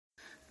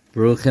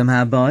Baruchim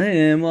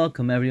habayim.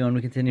 Welcome everyone. We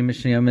continue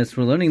Mishnah Yomis.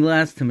 We're learning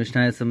last to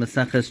Mishnah of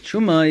Maseches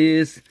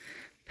Truma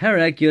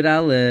Perek Yud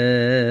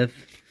Aleph.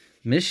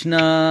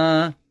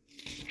 Mishnah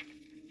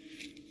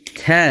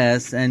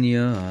Tes and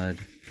Yud.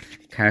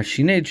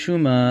 Karshine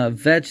Truma,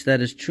 vetch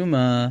that is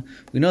Truma.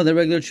 We know the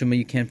regular Truma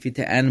you can't feed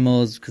to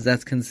animals because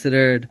that's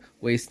considered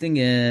wasting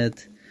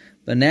it.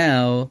 But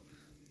now,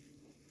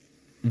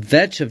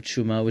 vetch of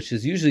Truma, which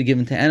is usually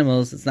given to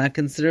animals, it's not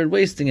considered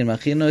wasting it. Could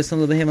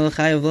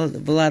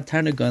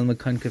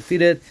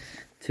feed it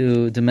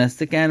to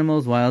domestic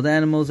animals, wild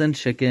animals, and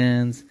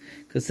chickens.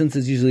 Because since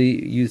it's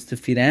usually used to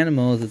feed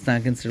animals, it's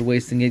not considered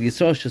wasting it.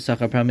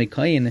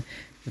 Yisrael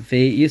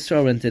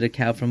rented a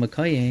cow from a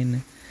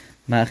kohen.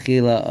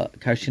 Ma'achila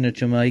karshina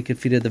Truma, he could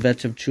feed it the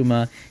vetch of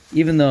Truma.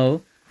 Even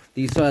though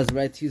the Yisrael has the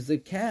right to use the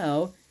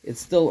cow, it's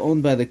still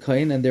owned by the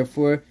kohen, and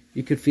therefore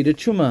you could feed it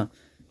Truma.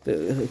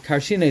 The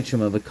Karshine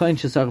Truma, the kohen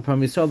shesach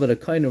from Yisrael, but a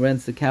kohen who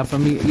rents the cow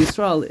from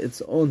Yisrael,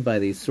 it's owned by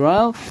the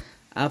Yisrael.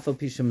 Afal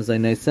pisham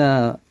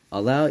zaynesa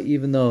allow,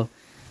 even though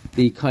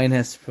the kohen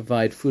has to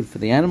provide food for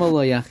the animal. Lo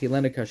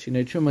yachilena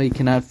Karshine Truma, he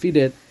cannot feed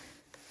it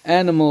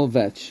animal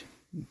vetch.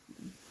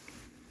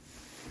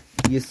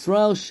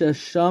 Yisrael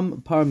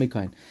shesham par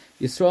mikohen,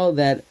 Yisrael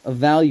that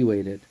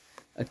evaluated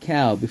a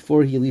cow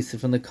before he leased it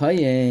from the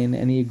kohen,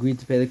 and he agreed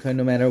to pay the kohen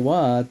no matter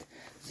what.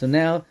 So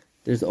now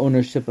there's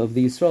ownership of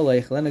the Yisrael.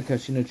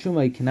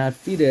 He cannot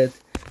feed it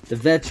the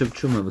vetch of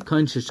Truma.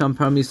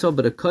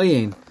 But a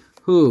kohen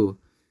who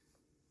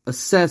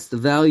assessed the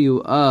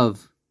value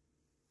of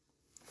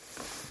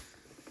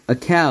a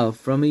cow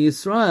from a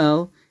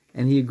Yisrael,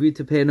 and he agreed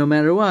to pay it no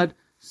matter what,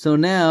 so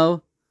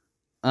now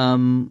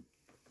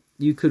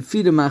you could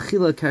feed a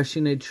machila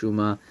karshine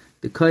Truma.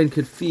 The kohen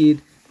could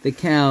feed the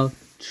cow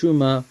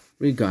Truma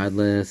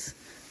regardless.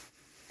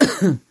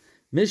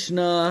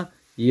 Mishnah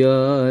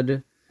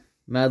Yod.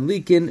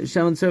 Madlikin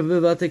shaman serve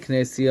b'bate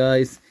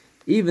knesiyos.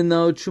 Even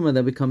though truma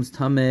that becomes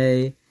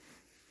tamei,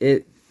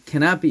 it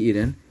cannot be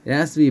eaten. It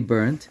has to be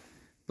burnt.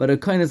 But a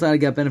kohen is allowed to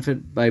get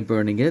benefit by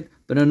burning it.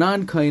 But a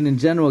non-kohen in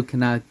general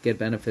cannot get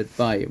benefit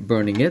by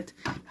burning it.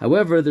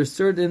 However, there's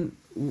certain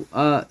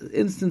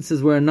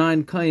instances where a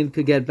non-kohen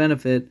could get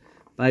benefit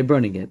by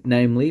burning it.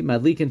 Namely,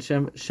 madlikin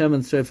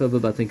shaman serve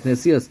b'bate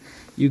knesiyos.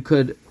 You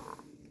could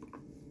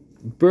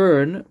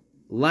burn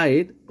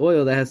light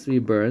oil that has to be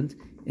burned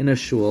in a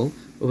shul,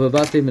 or in a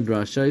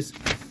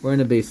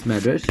base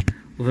medrash,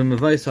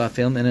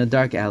 in a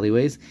dark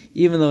alleyways,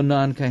 even though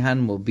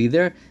non-kaihanim will be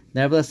there.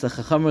 Nevertheless, the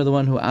chacham are the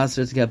one who asked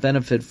her to get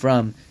benefit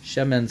from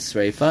shemen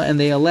sreifa, and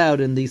they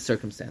allowed in these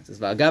circumstances.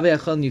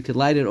 You could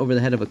light it over the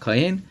head of a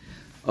kohen,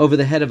 over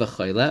the head of a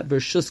chayla,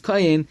 versus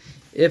kohen,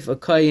 if a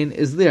kohen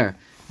is there.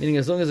 Meaning,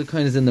 as long as a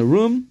kohen is in the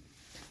room,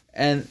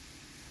 and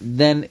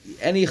then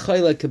any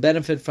chayla could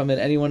benefit from it,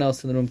 anyone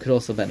else in the room could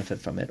also benefit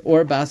from it.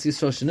 Or Bas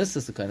Yisrael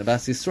shenistas a kohen, a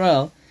Bas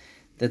Yisrael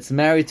that's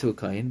married to a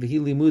kohen, v'hi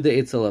limuda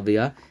etzel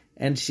aviyah,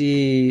 and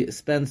she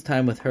spends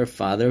time with her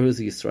father, who's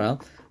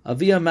Yisrael.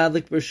 Aviyah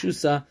madlik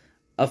bershusa,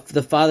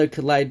 the father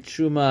could light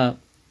truma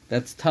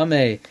that's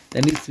tameh,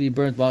 that needs to be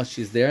burnt while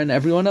she's there, and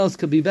everyone else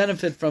could be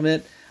benefit from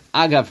it,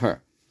 agav her.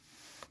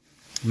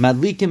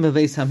 Madlikim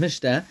beveis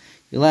hamishta,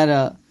 you light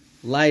a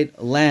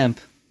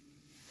lamp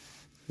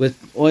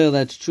with oil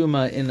that's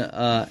truma in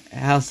a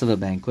house of a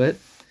banquet,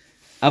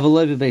 but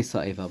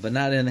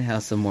not in the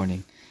house of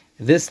mourning.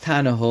 This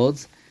Tana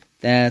holds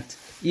that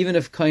even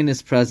if kohen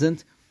is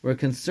present, we're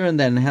concerned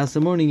that in the house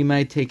of mourning you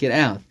might take it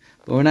out,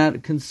 but we're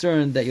not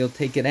concerned that you'll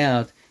take it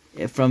out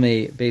from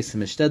a base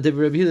of mishtah.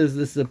 Rabbi Yehuda,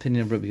 this is the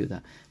opinion of Rabbi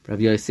Yehuda.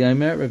 Rabbi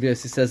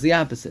Yossi says the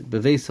opposite.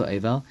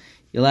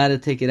 You're allowed to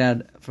take it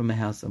out from a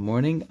house of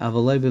mourning,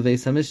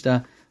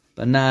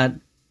 but not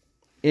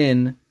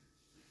in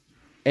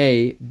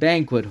a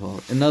banquet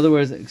hall. In other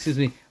words,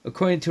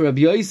 according to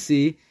Rabbi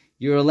Yossi,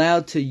 you're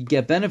allowed to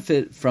get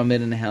benefit from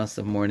it in the house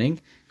of mourning,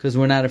 because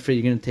we're not afraid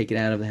you're going to take it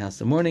out of the house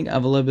of mourning.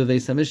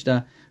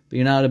 But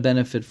you're not to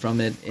benefit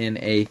from it in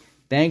a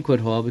banquet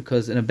hall,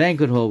 because in a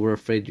banquet hall we're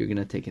afraid you're going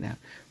to take it out.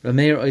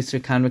 Rameir Oyster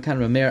Kanrakan,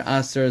 Rameir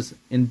Asers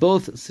in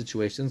both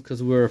situations,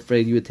 because we're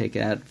afraid you would take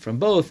it out from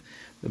both.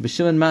 Rabbi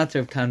Shimon Mater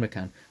of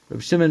Kanrakan.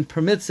 Rabbi Shimon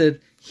permits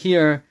it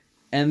here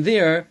and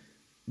there,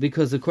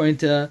 because according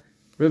to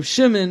Rabbi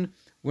Shimon,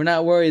 we're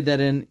not worried that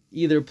in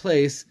either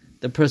place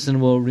the person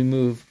will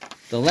remove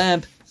the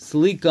lamp.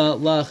 Salika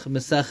lach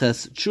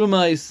meseches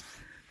trumais.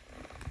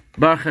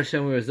 Baruch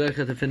Hashem, we are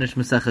zocheh to finish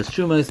meseches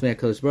trumais. May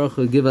HaKadosh Baruch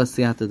Hu give us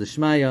siyata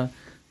d'shmaya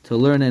to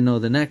learn and know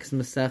the next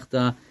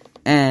mesechta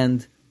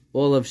and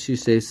all of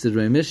Shisei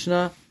Sidrei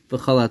Mishnah.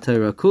 V'chal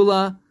HaTorah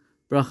kula.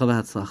 Bracha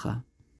v'hatzlacha.